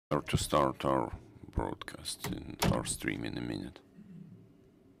To start our broadcast in our stream in a minute.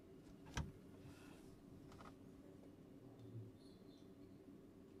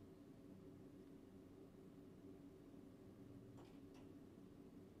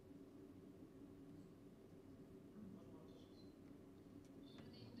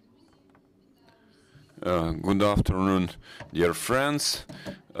 Good afternoon, dear friends.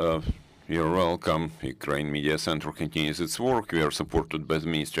 You're welcome. Ukraine Media Center continues its work. We are supported by the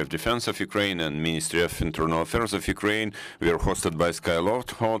Ministry of Defense of Ukraine and Ministry of Internal Affairs of Ukraine. We are hosted by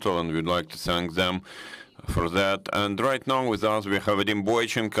Skyloft Hotel, and we'd like to thank them for that. And right now with us we have Vadym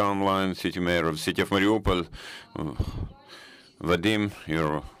Boichenko online, City Mayor of the City of Mariupol. Vadym,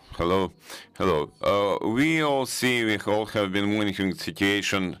 hello. We all have been monitoring the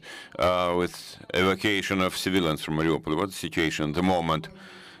situation with evacuation of civilians from Mariupol. What's the situation at the moment?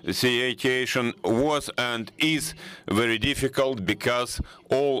 The situation was and is very difficult because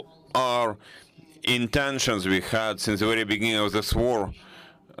all our intentions we had since the very beginning of this war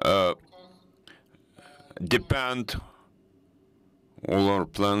all our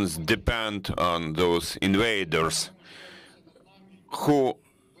plans depend on those invaders who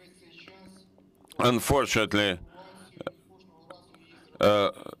unfortunately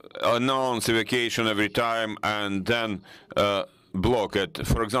announce evacuation every time and then block it.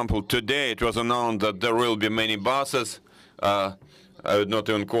 For example, today it was announced that there will be many buses. I would not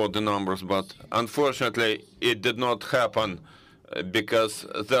even quote the numbers, but unfortunately it did not happen because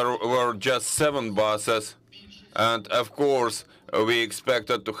there were just 7 buses, and of course we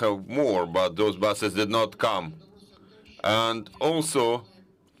expected to have more, but those buses did not come. And also,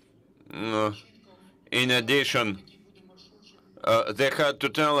 in addition, they had to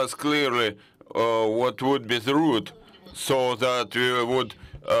tell us clearly what would be the route, so that we would,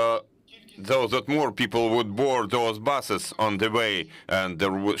 that more people would board those buses on the way, and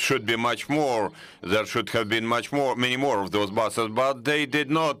there should be much more. There should have been many more of those buses, but they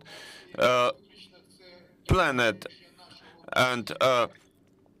did not plan it, and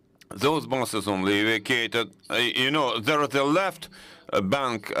those buses only evacuated. There is the left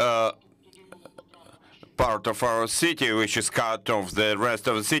bank part of our city, which is cut off the rest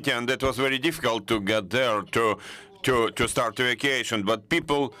of the city, and it was very difficult to get there to start evacuation. But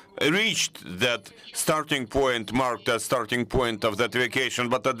people reached that starting point, marked as starting point of that evacuation.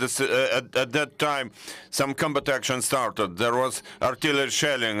 But at that time, some combat action started. There was artillery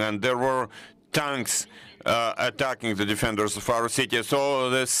shelling, and there were tanks attacking the defenders of our city. So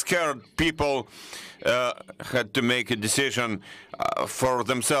the scared people had to make a decision for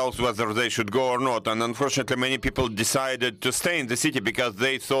themselves whether they should go or not. And unfortunately, many people decided to stay in the city because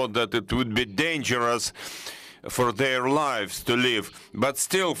they thought that it would be dangerous for their lives to leave. But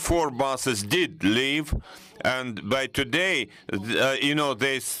still, 4 buses did leave, and by today,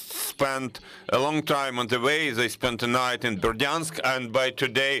 they spent a long time on the way. They spent a night in Berdyansk, and by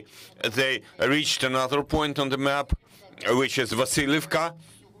today they reached another point on the map, which is Vasiliivka.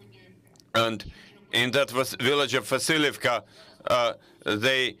 And in that village of Vasiliivka,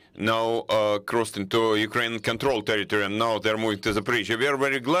 they now crossed into Ukrainian control territory, and now they're moving to Zaporizhia. We are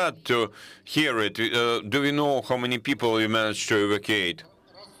very glad to hear it. Do we know how many people you managed to evacuate?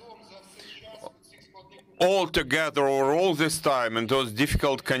 All together over all this time in those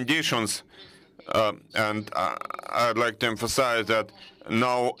difficult conditions, and I'd like to emphasize that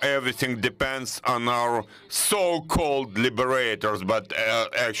now everything depends on our so-called liberators, but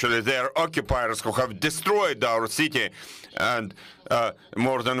actually they're occupiers who have destroyed our city, and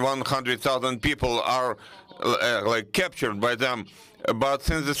more than 100,000 people are captured by them. But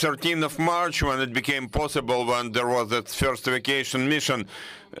since the 13th of March, when it became possible, when there was that first evacuation mission,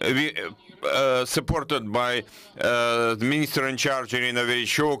 we supported by the minister in charge, Irina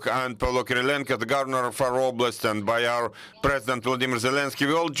Vereshchuk, and Pavlo Kyrylenko, the governor of our oblast, and by our president, Vladimir Zelensky,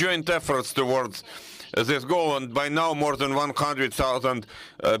 we all joined efforts towards this goal, and by now more than 100,000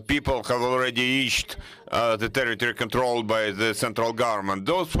 people have already reached the territory controlled by the central government.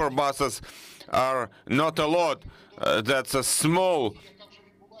 Those 4 buses are not a lot. That's a small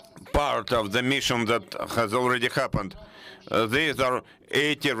part of the mission that has already happened. These are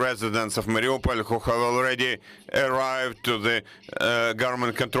 80 residents of Mariupol who have already arrived to the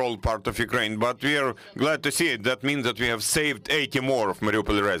government-controlled part of Ukraine. But we are glad to see it. That means that we have saved 80 more of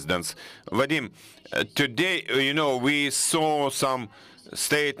Mariupol residents. Vadym, today, we saw some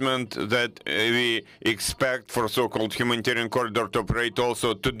statement that we expect for so-called humanitarian corridor to operate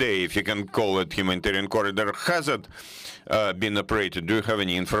also today, if you can call it humanitarian corridor. Has it been operated? Do you have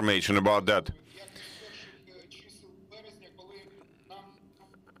any information about that?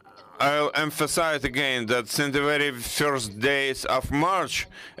 I'll emphasize again that since the very first days of March,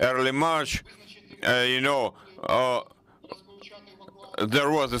 early March,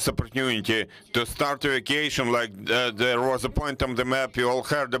 there was this opportunity to start evacuation. Like there was a point on the map, you all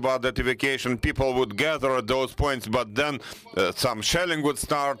heard about that evacuation. People would gather at those points, but then some shelling would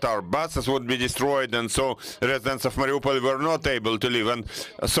start, our buses would be destroyed, and so residents of Mariupol were not able to leave. And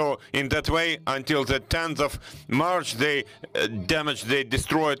so in that way, until the 10th of March, they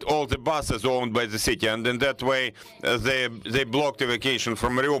destroyed all the buses owned by the city, and in that way they blocked evacuation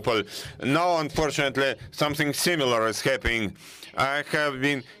from Mariupol. Now, unfortunately, something similar is happening. I have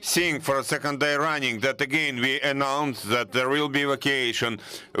been seeing for a second day running that again we announced that there will be evacuation.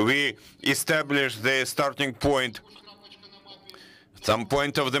 We established the starting point, some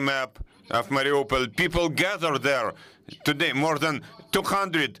point of the map of Mariupol. People gather there. Today, more than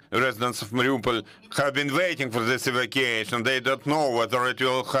 200 residents of Mariupol have been waiting for this evacuation. They don't know whether it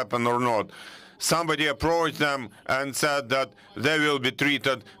will happen or not. Somebody approached them and said that they will be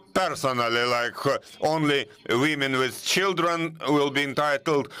treated personally, like only women with children will be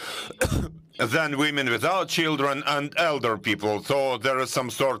entitled, then women without children and elder people. So there is some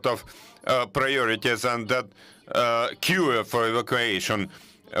sort of priorities and that queue for evacuation.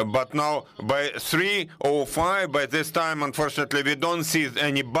 But now by 3:05, by this time, unfortunately, we don't see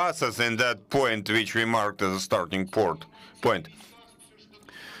any buses in that point which we marked as a starting point.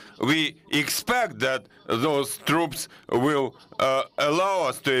 We expect that those troops will allow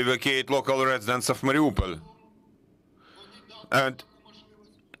us to evacuate local residents of Mariupol. And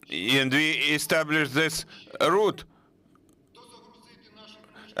we established this route.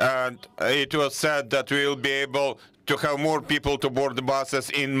 And it was said that we will be able to have more people to board the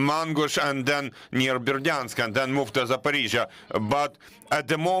buses in Mangush and then near Berdyansk and then move to Zaporizhia. But at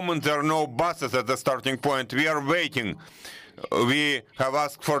the moment, there are no buses at the starting point. We are waiting. We have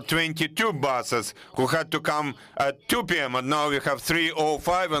asked for 22 buses who had to come at 2 p.m. and now we have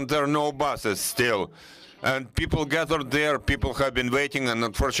 3:05 and there are no buses still. And people gathered there, people have been waiting, and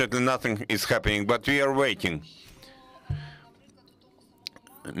unfortunately nothing is happening, but we are waiting.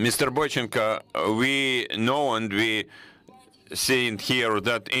 Mr. Boichenko, we know and we see it here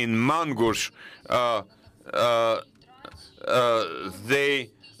that in Mangush they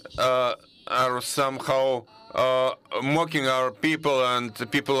are somehow mocking our people,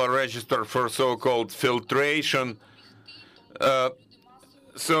 and people are registered for so-called filtration.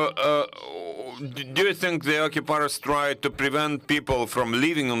 Do you think the occupiers try to prevent people from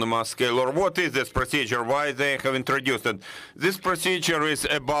living on the mass scale, or what is this procedure? Why they have introduced it? This procedure is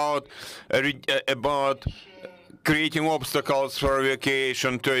about creating obstacles for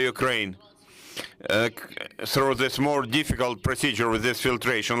evacuation to Ukraine. Through this more difficult procedure with this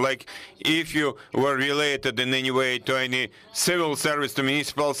filtration. Like if you were related in any way to any civil service, to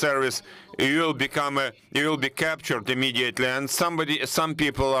municipal service, you will be captured immediately. And some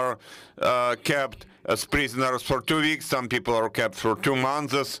people are kept as prisoners for 2 weeks. Some people are kept for 2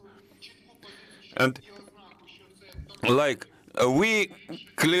 months. And like we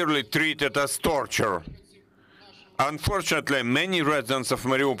clearly treat it as torture. Unfortunately, many residents of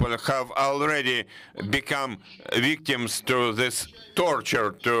Mariupol have already become victims to this torture,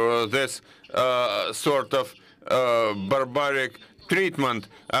 to this sort of barbaric treatment.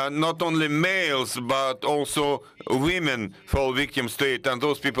 Not only males, but also women fall victims to it. And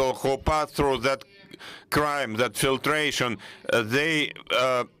those people who pass through that crime, that filtration, they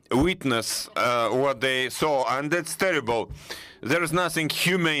witness what they saw, and that's terrible. There is nothing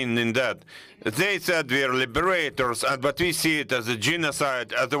humane in that. They said we are liberators, but we see it as a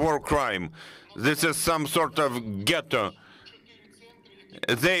genocide, as a war crime. This is some sort of ghetto.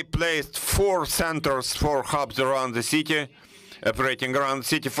 They placed 4 centers, 4 hubs around the city, operating around the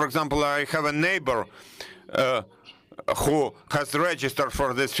city. For example, I have a neighbor who has registered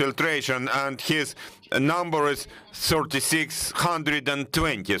for this filtration, and his number is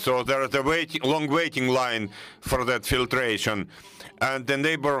 3620. So there is a long waiting line for that filtration. And the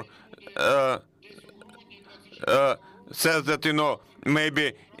neighbor says that,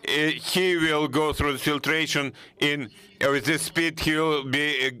 maybe he will go through the filtration with this speed. He will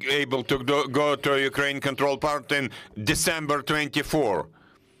be able to go to a Ukraine-controlled part in December 24.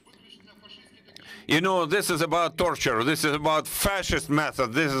 This is about torture. This is about fascist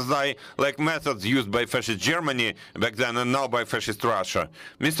methods. This is like methods used by fascist Germany back then and now by fascist Russia.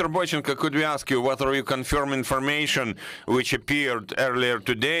 Mr. Boichenko, could we ask you whether you confirm information which appeared earlier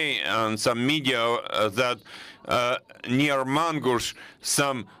today on some media that near Mangush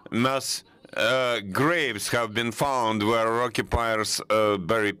some mass graves have been found where occupiers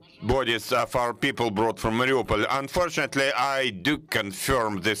bury bodies of our people brought from Mariupol. Unfortunately, I do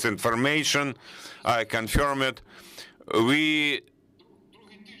confirm this information. I confirm it. We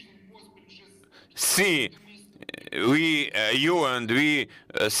see, you and we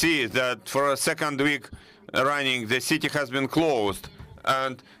see that for a second week running, the city has been closed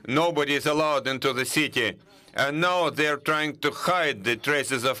and nobody is allowed into the city. And now they're trying to hide the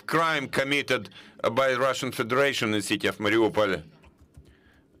traces of crime committed by the Russian Federation in the city of Mariupol.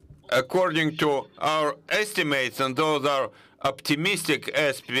 According to our estimates, and those are optimistic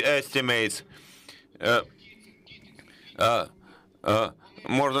estimates,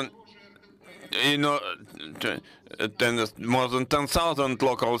 more than more than 10,000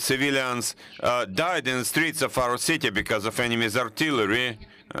 local civilians died in the streets of our city because of enemy's artillery.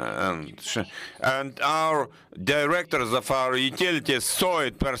 And our directors of our utilities saw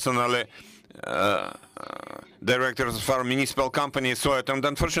it personally. Directors of our municipal companies saw it, and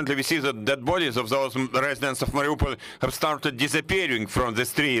unfortunately we see that dead bodies of those residents of Mariupol have started disappearing from the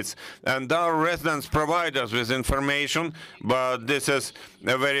streets. And our residents provide us with information, but this is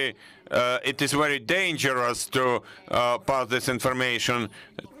a very it is very dangerous to pass this information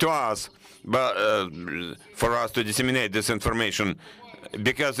to us, but for us to disseminate this information.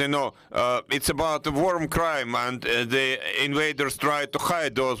 Because, it's about war crime, and the invaders try to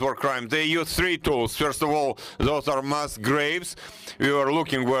hide those war crimes. They use three tools. First of all, those are mass graves. We were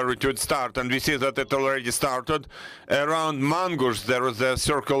looking where it would start, and we see that it already started. Around Mangush, there is a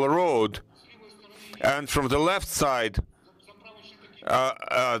circle road. And from the left side,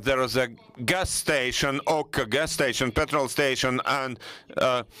 there is a gas station, Oka gas station, petrol station, and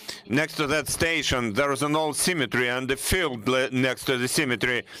next to that station there is an old cemetery and a field next to the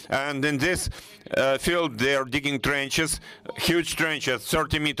cemetery. And in this field they are digging trenches, huge trenches,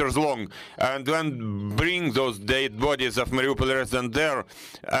 30 meters long, and then bring those dead bodies of Mariupol residents there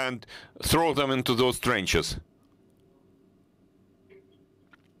and throw them into those trenches.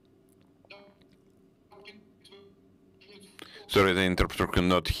 Sorry, the interpreter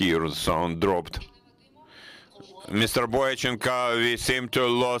cannot hear, the sound dropped. Mr. Boichenko, we seem to have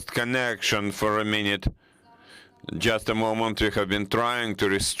lost connection for a minute. Just a moment, we have been trying to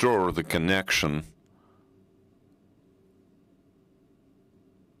restore the connection.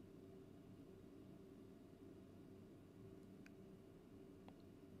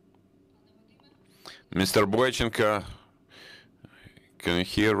 Mr. Boichenko, can you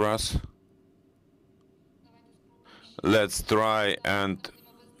hear us? Let's try and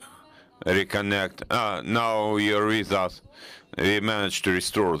reconnect. Now you're with us. We managed to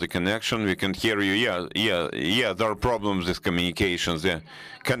restore the connection. We can hear you. Yeah, there are problems with communications. Yeah.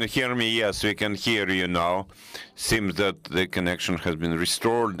 Can you hear me? Yes, we can hear you now. Seems that the connection has been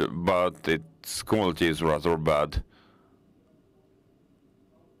restored, but its quality is rather bad.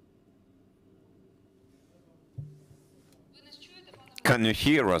 Can you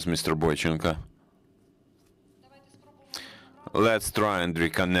hear us, Mr. Boichenko? Let's try and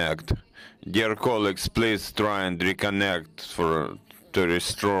reconnect. Dear colleagues, please try and reconnect to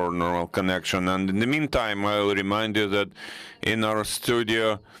restore normal connection. And in the meantime, I will remind you that in our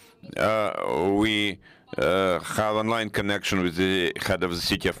studio we have online connection with the head of the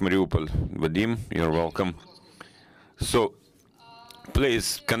city of Mariupol. Vadym, you're welcome. So,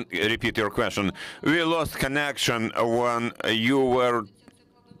 please repeat your question. We lost connection when you were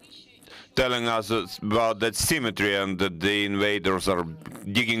telling us about that cemetery and that the invaders are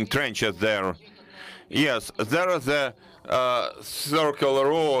digging trenches there. Yes, there is a circle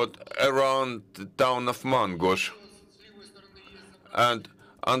road around the town of Mangush. And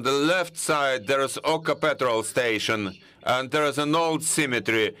on the left side there is Oka petrol station, and there is an old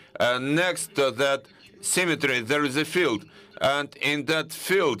cemetery. And next to that cemetery there is a field. And in that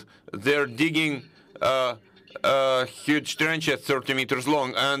field they're digging huge trenches 30 meters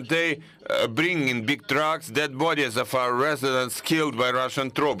long, and they bring in big trucks dead bodies of our residents killed by Russian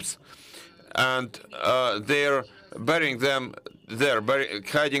troops, and they're burying them there,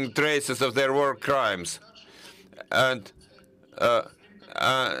 hiding traces of their war crimes. And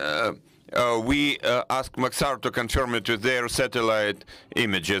we asked Maxar to confirm it with their satellite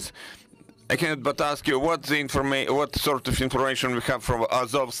images. I cannot but ask you, what sort of information we have from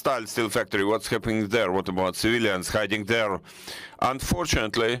Azovstal steel factory? What's happening there? What about civilians hiding there?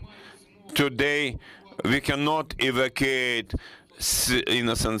 Unfortunately, today we cannot evacuate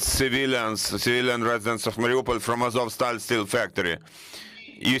innocent civilian residents of Mariupol from Azovstal steel factory.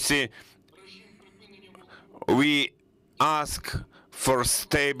 You see, we ask for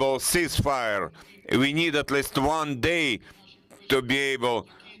stable ceasefire. We need at least 1 day to be able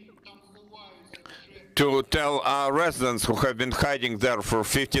to tell our residents who have been hiding there for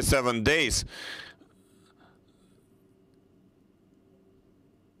 57 days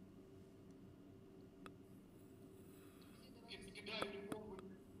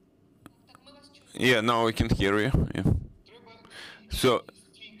Yeah, now we can hear you. Yeah. So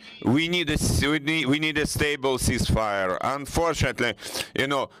we need a stable ceasefire. Unfortunately, you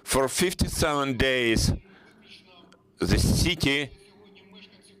know, for 57 days, the city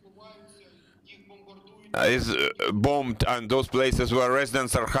is bombed, and those places where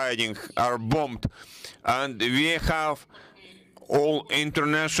residents are hiding are bombed. And we have all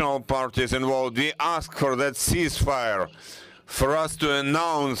international parties involved. We ask for that ceasefire, for us to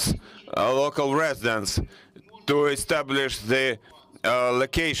announce local residents, to establish the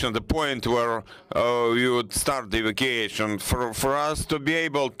location, the point where we would start the evacuation, for us to be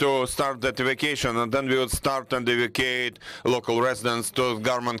able to start that evacuation, and then we would start and evacuate local residents to the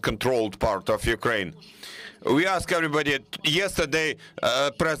government-controlled part of Ukraine. We ask everybody. Yesterday,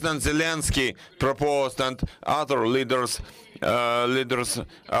 President Zelensky proposed, and other leaders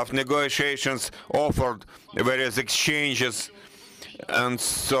of negotiations offered various exchanges and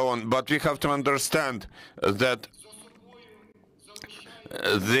so on. But we have to understand that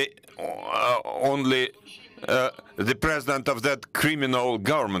only the president of that criminal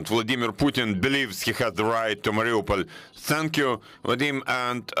government, Vladimir Putin, believes he has the right to Mariupol. Thank you, Vadym,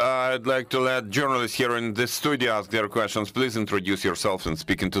 and I'd like to let journalists here in the studio ask their questions. Please introduce yourself and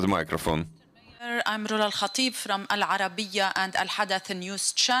speak into the microphone. I'm Rula Al-Khatib from Al Arabiya and Al Hadath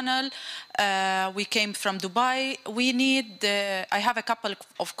news channel. We came from Dubai. I have a couple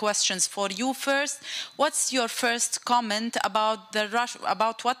of questions for you. First, what's your first comment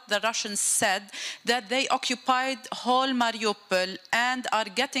about what the Russians said, that they occupied whole Mariupol and are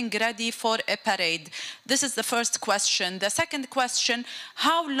getting ready for a parade? This is the first question. The second question,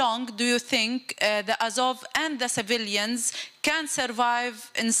 how long do you think the Azov and the civilians can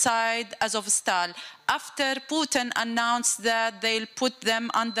survive inside Azovstal after Putin announced that they'll put them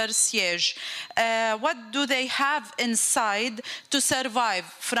under siege? What do they have inside to survive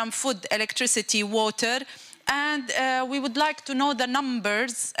from food, electricity, water? And we would like to know the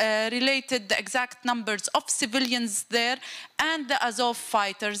numbers, the exact numbers of civilians there and the Azov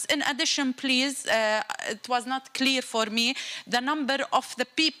fighters. In addition, please, it was not clear for me, the number of the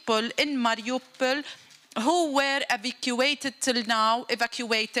people in Mariupol who were evacuated till now,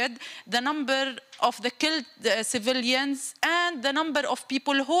 the number of the killed civilians, and the number of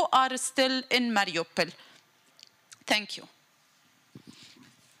people who are still in Mariupol. Thank you.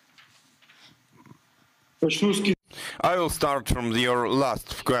 I will start from your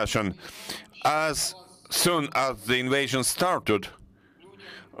last question. As soon as the invasion started,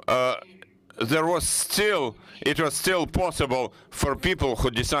 it was still possible for people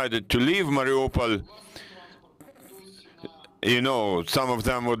who decided to leave Mariupol. You know, some of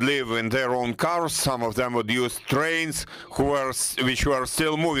them would live in their own cars, some of them would use trains, which were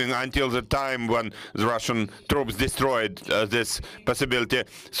still moving until the time when the Russian troops destroyed this possibility.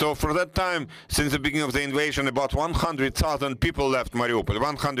 So for that time, since the beginning of the invasion, about 100,000 people left Mariupol,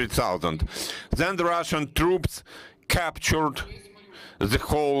 100,000. Then the Russian troops captured the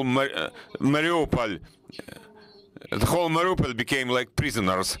whole Mariupol. The whole Mariupol became like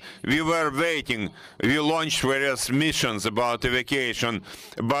prisoners. We were waiting. We launched various missions about evacuation.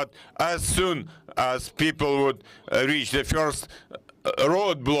 But as soon as people would reach the first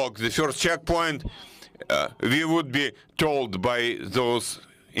roadblock, the first checkpoint, we would be told by those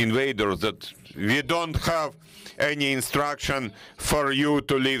invaders that we don't have any instruction for you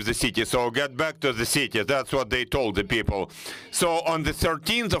to leave the city, so get back to the city. That's what they told the people. So on the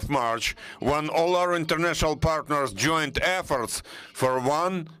 13th of March, when all our international partners joined efforts for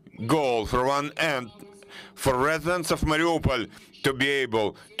one goal, for one end, for residents of Mariupol to be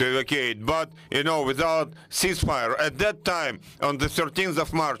able to evacuate, but, you know, without ceasefire. At that time, on the 13th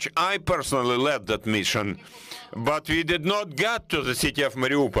of March, I personally led that mission, but we did not get to the city of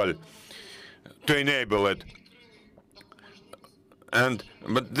Mariupol to enable it.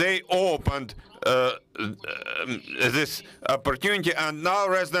 But they opened this opportunity, and now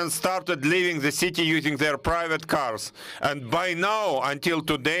residents started leaving the city using their private cars. And by now, until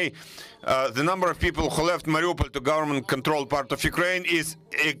today, the number of people who left Mariupol to government-controlled part of Ukraine is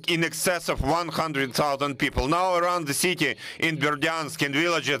in excess of 100,000 people. Now around the city, in Berdyansk, in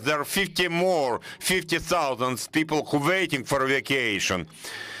villages, there are 50,000 people who are waiting for evacuation.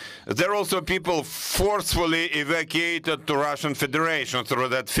 there are also people forcefully evacuated to Russian Federation through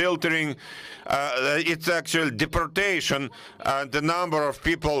that filtering. It's actually deportation, and the number of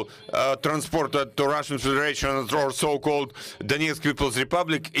people transported to Russian Federation or so-called Donetsk People's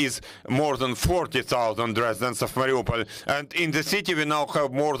Republic is more than 40,000 residents of Mariupol. And in the city we now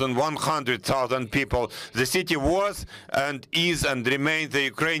have more than 100,000 people. The city was and is and remains the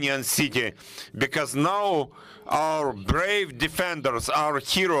Ukrainian city, because now our brave defenders, our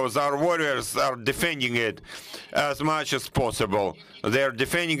heroes, our warriors are defending it as much as possible. They are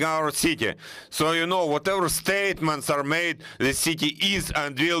defending our city. So, you know, whatever statements are made, the city is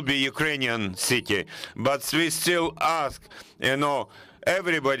and will be Ukrainian city. But we still ask, you know,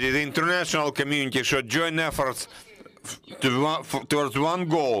 everybody, the international community should join efforts towards one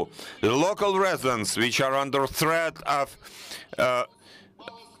goal. The local residents, which are under threat of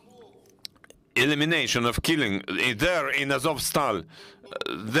elimination of killing there in Azovstal,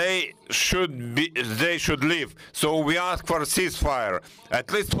 they should leave. So we ask for a ceasefire,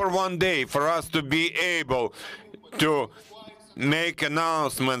 at least for one day, for us to be able to make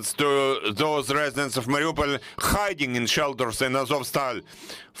announcements to those residents of Mariupol hiding in shelters in Azovstal,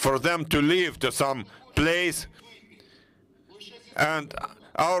 for them to leave to some place, and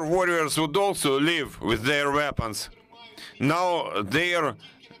our warriors would also leave with their weapons. Now they are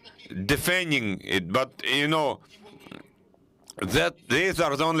defending it, but you know that these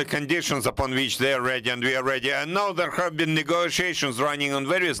are the only conditions upon which they are ready and we are ready. And now there have been negotiations running on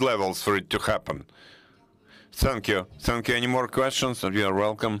various levels for it to happen. Thank you. Thank you. Any more questions? You are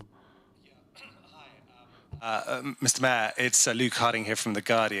welcome. Mr. Mayor, it's Luke Harding here from The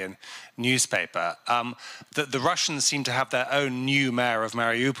Guardian newspaper. The Russians seem to have their own new mayor of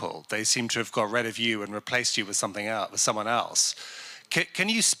Mariupol. They seem to have got rid of you and replaced you with something else, with someone else. Can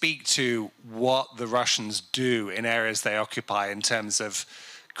you speak to what the Russians do in areas they occupy in terms of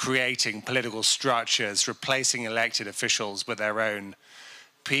creating political structures, replacing elected officials with their own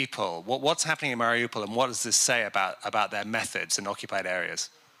people? What's happening in Mariupol, and what does this say about their methods in occupied areas?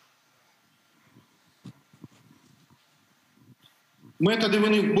 Методи в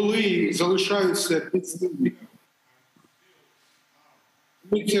них були і залишаються підслідними.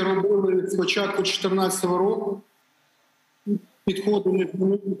 Ми це робили з початку 2014 року. Підходимо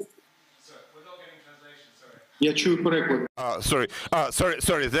до Я чую переклад.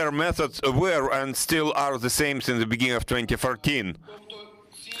 Sorry. Their methods were and still are the same since the beginning of 2014.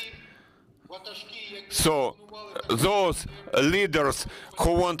 So those leaders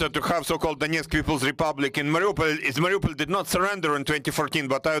who wanted to have so-called Donetsk People's Republic in Mariupol did not surrender in 2014,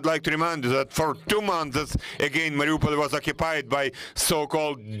 but I would like to remind you that for 2 months, again, Mariupol was occupied by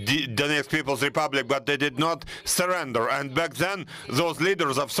so-called Donetsk People's Republic, but they did not surrender. And back then, those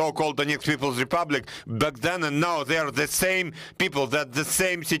leaders of so-called Donetsk People's Republic, back then and now, they are the same people, that the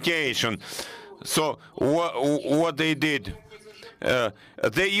same situation. So what they did?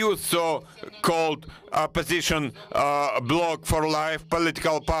 They used so-called opposition bloc for life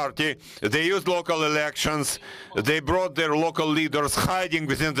political party. They used local elections. They brought their local leaders hiding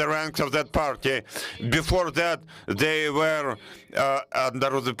within the ranks of that party. Before that, they were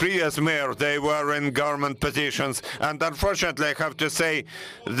under the previous mayor, they were in government positions. And unfortunately, I have to say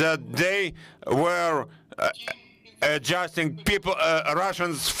that they were adjusting people,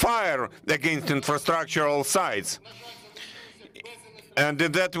 Russians' fire against infrastructural sites. And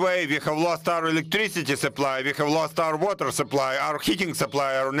in that way, we have lost our electricity supply, we have lost our water supply, our heating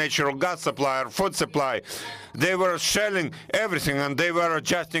supply, our natural gas supply, our food supply. They were shelling everything, and they were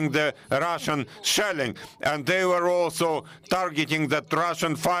adjusting the Russian shelling. And they were also targeting that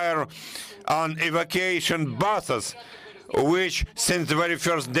Russian fire on evacuation buses, which since the very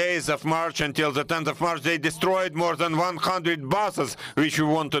first days of March until the 10th of March, they destroyed more than 100 buses which we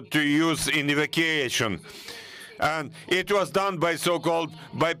wanted to use in evacuation. And it was done by so-called,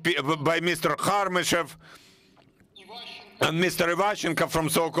 by Mr. Kharmyshev and Mr. Boichenko from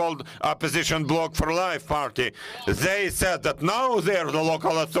so-called opposition bloc for life party. They said that now they are the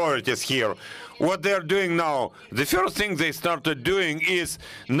local authorities here. What they're doing now, the first thing they started doing is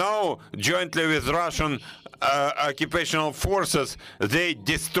now, jointly with Russian occupational forces, they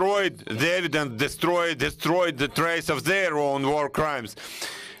destroyed the evidence, destroyed the trace of their own war crimes.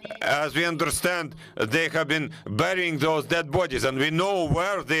 As we understand, they have been burying those dead bodies, and we know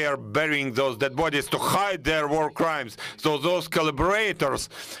where they are burying those dead bodies to hide their war crimes. So those collaborators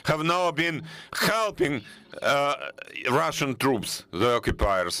have now been helping Russian troops, the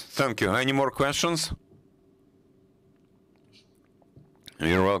occupiers. Thank you. Any more questions?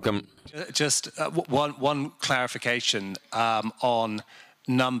 You're welcome. Just one clarification on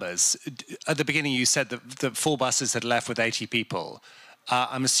numbers. At the beginning, you said that the 4 buses had left with 80 people.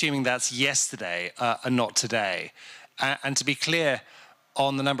 I'm assuming that's yesterday and not today. And to be clear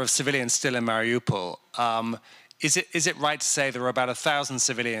on the number of civilians still in Mariupol, is it right to say there are about 1,000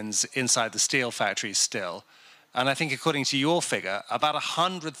 civilians inside the steel factories still? And I think according to your figure, about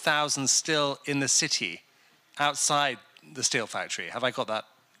 100,000 still in the city outside the steel factory. Have I got that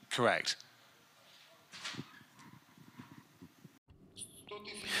correct?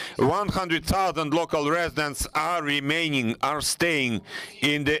 100,000 local residents are staying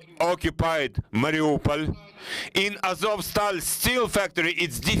in the occupied Mariupol. In Azovstal steel factory,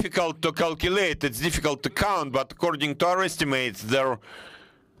 it's difficult to calculate, it's difficult to count, but according to our estimates, there are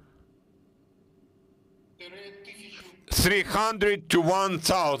 300 to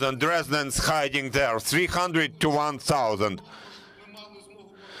 1,000 residents hiding there, 300 to 1,000.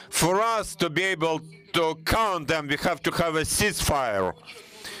 For us to be able to count them, we have to have a ceasefire,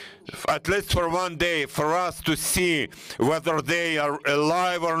 at least for one day, for us to see whether they are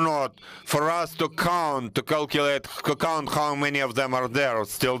alive or not, for us to count, to calculate, to count how many of them are there,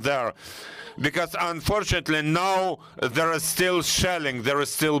 still there. Because unfortunately now there is still shelling, there is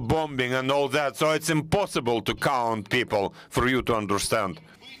still bombing and all that, so it's impossible to count people, for you to understand.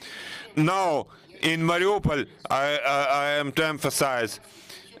 Now, in Mariupol, I am to emphasize,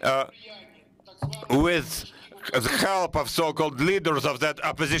 with the help of so-called leaders of that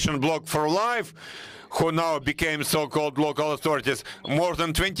opposition bloc for life, who now became so-called local authorities, more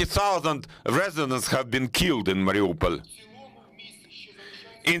than 20,000 residents have been killed in Mariupol.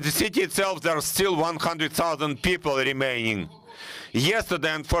 In the city itself, there are still 100,000 people remaining.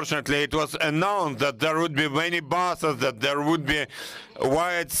 Yesterday, unfortunately, it was announced that there would be many buses, that there would be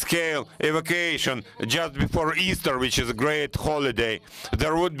wide-scale evacuation just before Easter, which is a great holiday.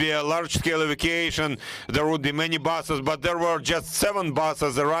 There would be a large-scale evacuation, there would be many buses, but there were just 7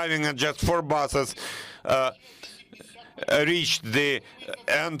 buses arriving and just 4 buses reached the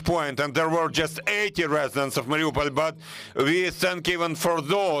end point, and there were just 80 residents of Mariupol, but we thank even for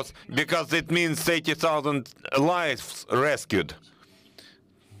those, because it means 80,000 lives rescued.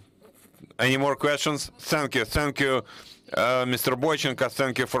 Any more questions? Thank you. Thank you, Mr. Boichenko.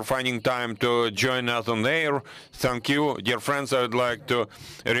 Thank you for finding time to join us on air. Thank you. Dear friends, I would like to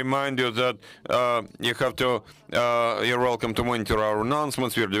remind you that you're welcome to monitor our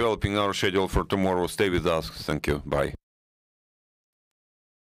announcements. We're developing our schedule for tomorrow. Stay with us. Thank you. Bye.